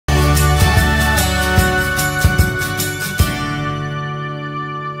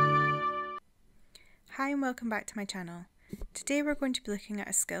Hi and welcome back to my channel. Today we're going to be looking at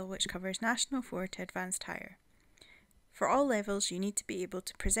a skill which covers National 4 to Advanced Higher. For all levels you need to be able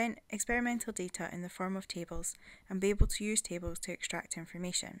to present experimental data in the form of tables and be able to use tables to extract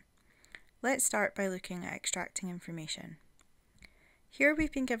information. Let's start by looking at extracting information. Here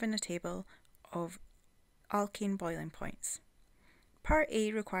we've been given a table of alkane boiling points. Part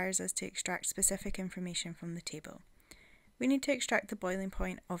A requires us to extract specific information from the table. We need to extract the boiling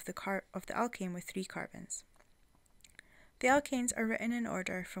point of the alkane with 3 carbons. The alkanes are written in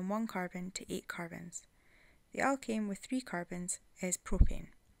order from 1 carbon to 8 carbons. The alkane with 3 carbons is propane.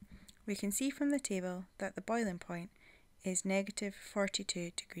 We can see from the table that the boiling point is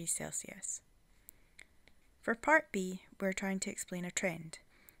 -42 degrees Celsius. For part B, we're trying to explain a trend.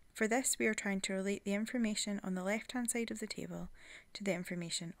 For this, we are trying to relate the information on the left-hand side of the table to the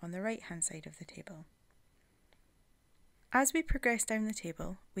information on the right-hand side of the table. As we progress down the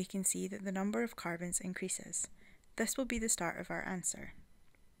table, we can see that the number of carbons increases. This will be the start of our answer.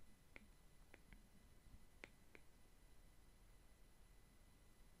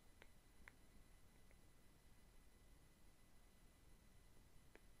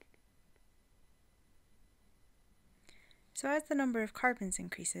 So as the number of carbons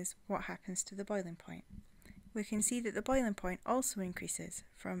increases, what happens to the boiling point? We can see that the boiling point also increases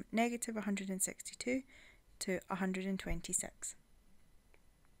from -162 to 126.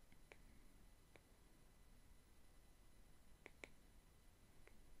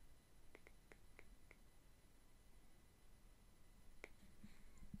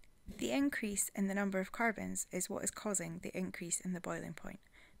 The increase in the number of carbons is what is causing the increase in the boiling point,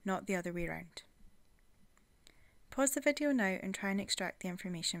 not the other way around. Pause the video now and try and extract the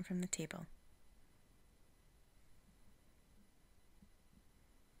information from the table.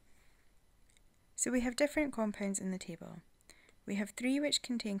 So we have different compounds in the table. We have 3 which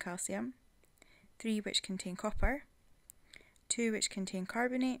contain calcium, 3 which contain copper, 2 which contain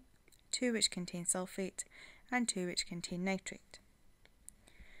carbonate, 2 which contain sulfate, and 2 which contain nitrate.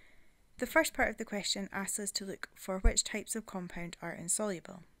 The first part of the question asks us to look for which types of compound are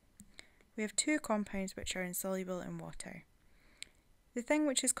insoluble. We have 2 compounds which are insoluble in water. The thing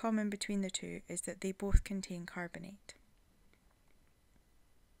which is common between the two is that they both contain carbonate.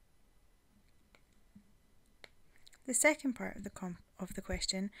 The second part of the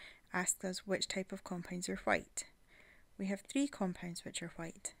question asks us which type of compounds are white. We have 3 compounds which are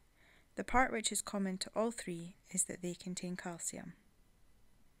white. The part which is common to all 3 is that they contain calcium.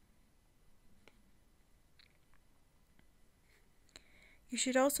 You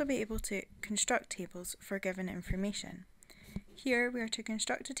should also be able to construct tables for given information. Here we are to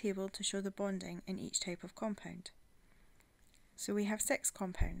construct a table to show the bonding in each type of compound. So we have 6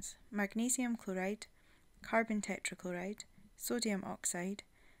 compounds: magnesium chloride, carbon tetrachloride, sodium oxide,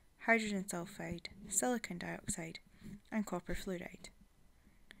 hydrogen sulfide, silicon dioxide, and copper fluoride.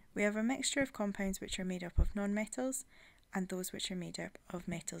 We have a mixture of compounds which are made up of nonmetals and those which are made up of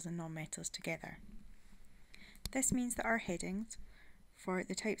metals and nonmetals together. This means that our headings for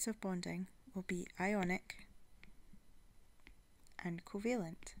the types of bonding will be ionic and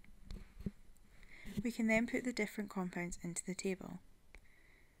covalent. We can then put the different compounds into the table.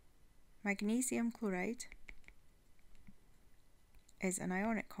 Magnesium chloride is an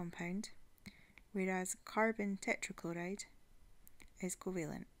ionic compound, whereas carbon tetrachloride is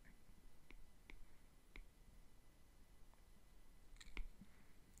covalent.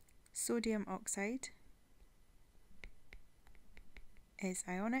 Sodium oxide is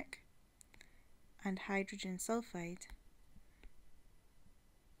ionic, and hydrogen sulfide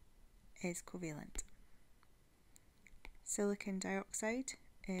is covalent. Silicon dioxide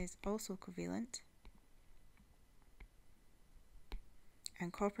is also covalent,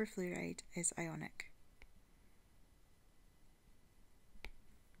 and copper fluoride is ionic.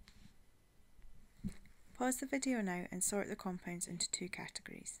 Pause the video now and sort the compounds into 2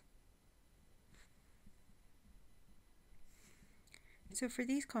 categories. So for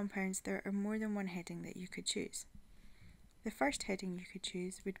these compounds there are more than one heading that you could choose. The first heading you could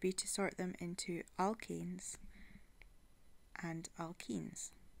choose would be to sort them into alkanes and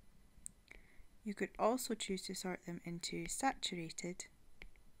alkenes. You could also choose to sort them into saturated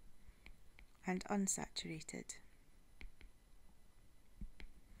and unsaturated.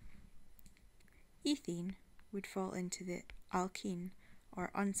 Ethene would fall into the alkene or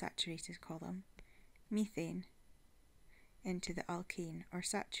unsaturated column, methane into the alkane or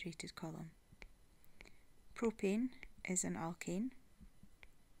saturated column. Propane is an alkane,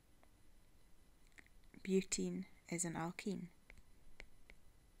 butene is an alkene.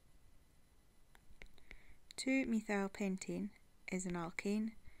 2-methylpentane is an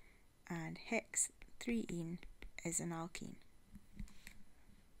alkane, and 3ene is an alkene.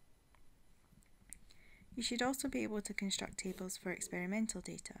 You should also be able to construct tables for experimental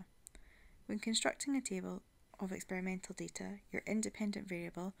data. When constructing a table of experimental data, your independent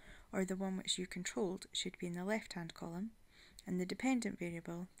variable, or the one which you controlled, should be in the left-hand column, and the dependent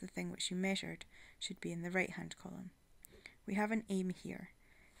variable, the thing which you measured, should be in the right-hand column. We have an aim here,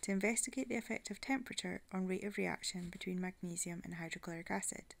 to investigate the effect of temperature on rate of reaction between magnesium and hydrochloric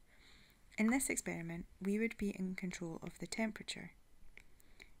acid. In this experiment, we would be in control of the temperature.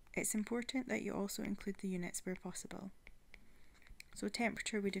 It's important that you also include the units where possible. So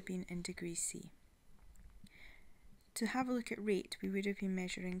temperature would have been in degrees C. To have a look at rate, we would have been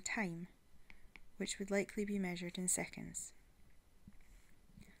measuring time, which would likely be measured in seconds.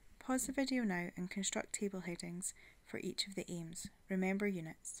 Pause the video now and construct table headings for each of the aims. Remember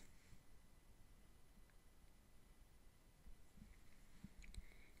units.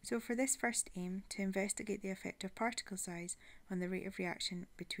 So for this first aim, to investigate the effect of particle size on the rate of reaction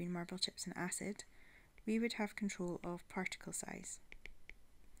between marble chips and acid, we would have control of particle size.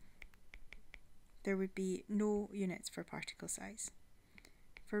 There would be no units for particle size.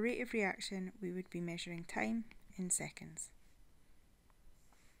 For rate of reaction, we would be measuring time in seconds.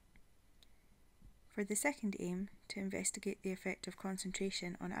 For the second aim, to investigate the effect of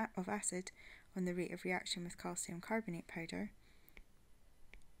concentration of acid on the rate of reaction with calcium carbonate powder,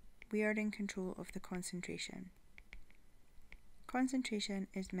 we are in control of the concentration. Concentration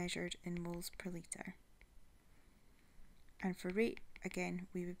is measured in moles per litre. And for rate, again,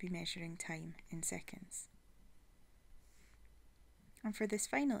 we would be measuring time in seconds. And for this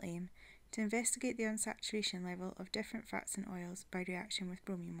final aim, to investigate the unsaturation level of different fats and oils by reaction with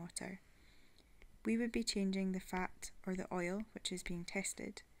bromine water, we would be changing the fat or the oil which is being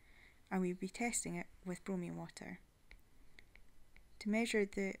tested, and we would be testing it with bromine water. To measure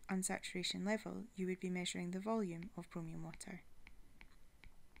the unsaturation level, you would be measuring the volume of bromine water.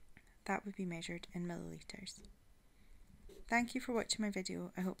 That would be measured in millilitres. Thank you for watching my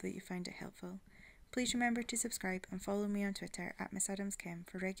video. I hope that you found it helpful. Please remember to subscribe and follow me on Twitter at MissAdamsChem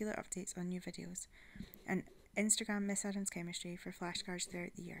for regular updates on new videos, and Instagram Miss Adams Chemistry for flashcards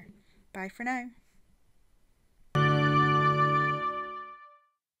throughout the year. Bye for now!